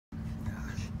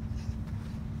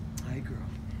girl.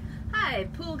 Hi,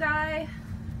 pool guy.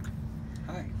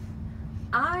 Hi.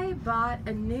 I bought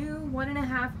a new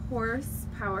 1.5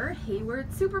 horsepower Hayward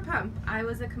Superpump. I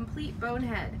was a complete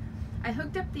bonehead. I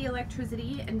hooked up the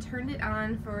electricity and turned it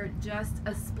on for just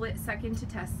a split second to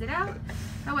test it out.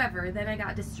 However, then I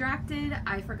got distracted.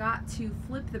 I forgot to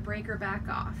flip the breaker back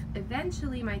off.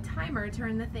 Eventually, my timer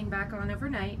turned the thing back on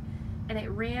overnight, and it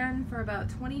ran for about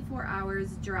 24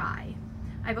 hours dry.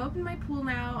 I've opened my pool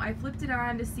now. I flipped it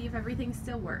on to see if everything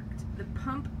still worked. The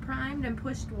pump primed and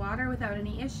pushed water without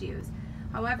any issues.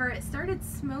 However, it started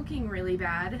smoking really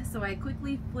bad, so I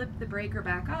quickly flipped the breaker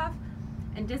back off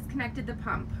and disconnected the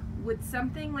pump. Would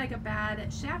something like a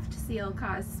bad shaft seal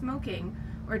cause smoking,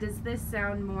 or does this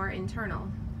sound more internal?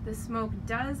 The smoke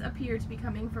does appear to be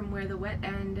coming from where the wet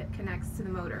end connects to the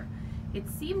motor. It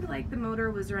seemed like the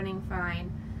motor was running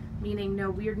fine, meaning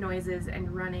no weird noises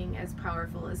and running as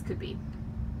powerful as could be.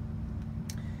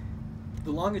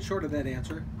 The long and short of that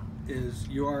answer is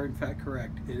you are in fact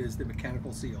correct. It is the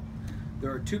mechanical seal.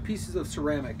 There are two pieces of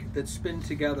ceramic that spin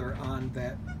together on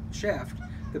that shaft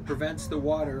that prevents the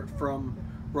water from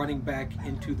running back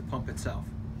into the pump itself.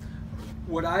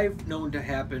 What I've known to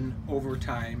happen over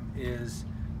time is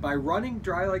by running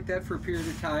dry like that for a period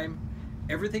of time,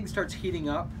 everything starts heating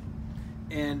up,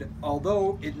 and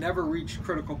although it never reached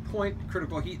critical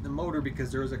heat in the motor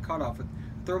because there is a cutoff, a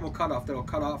thermal cutoff that'll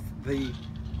cut off the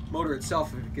motor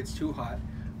itself if it gets too hot.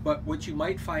 But what you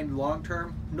might find long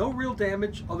term, no real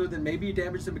damage other than maybe you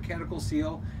damage the mechanical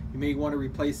seal. You may want to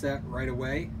replace that right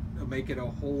away. It'll make it a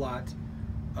whole lot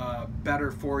better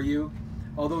for you.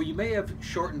 Although you may have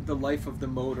shortened the life of the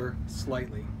motor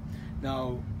slightly.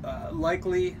 Now,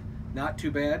 likely not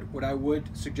too bad. What I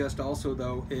would suggest also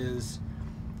though is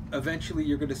eventually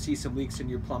you're going to see some leaks in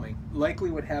your plumbing.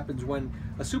 Likely what happens when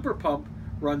a super pump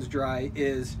runs dry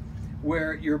is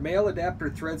where your male adapter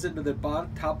threads into the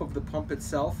top of the pump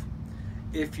itself.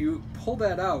 If you pull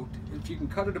that out, if you can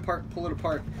cut it apart and pull it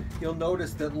apart, you'll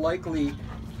notice that likely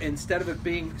instead of it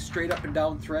being straight up and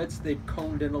down threads, they've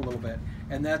coned in a little bit.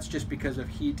 And that's just because of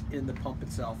heat in the pump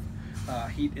itself,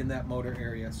 heat in that motor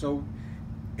area. So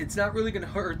it's not really going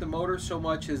to hurt the motor so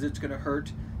much as it's going to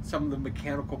hurt some of the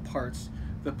mechanical parts.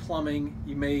 The plumbing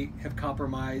you may have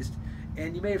compromised,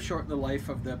 and you may have shortened the life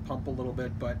of the pump a little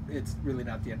bit, but it's really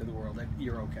not the end of the world.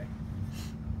 You're okay.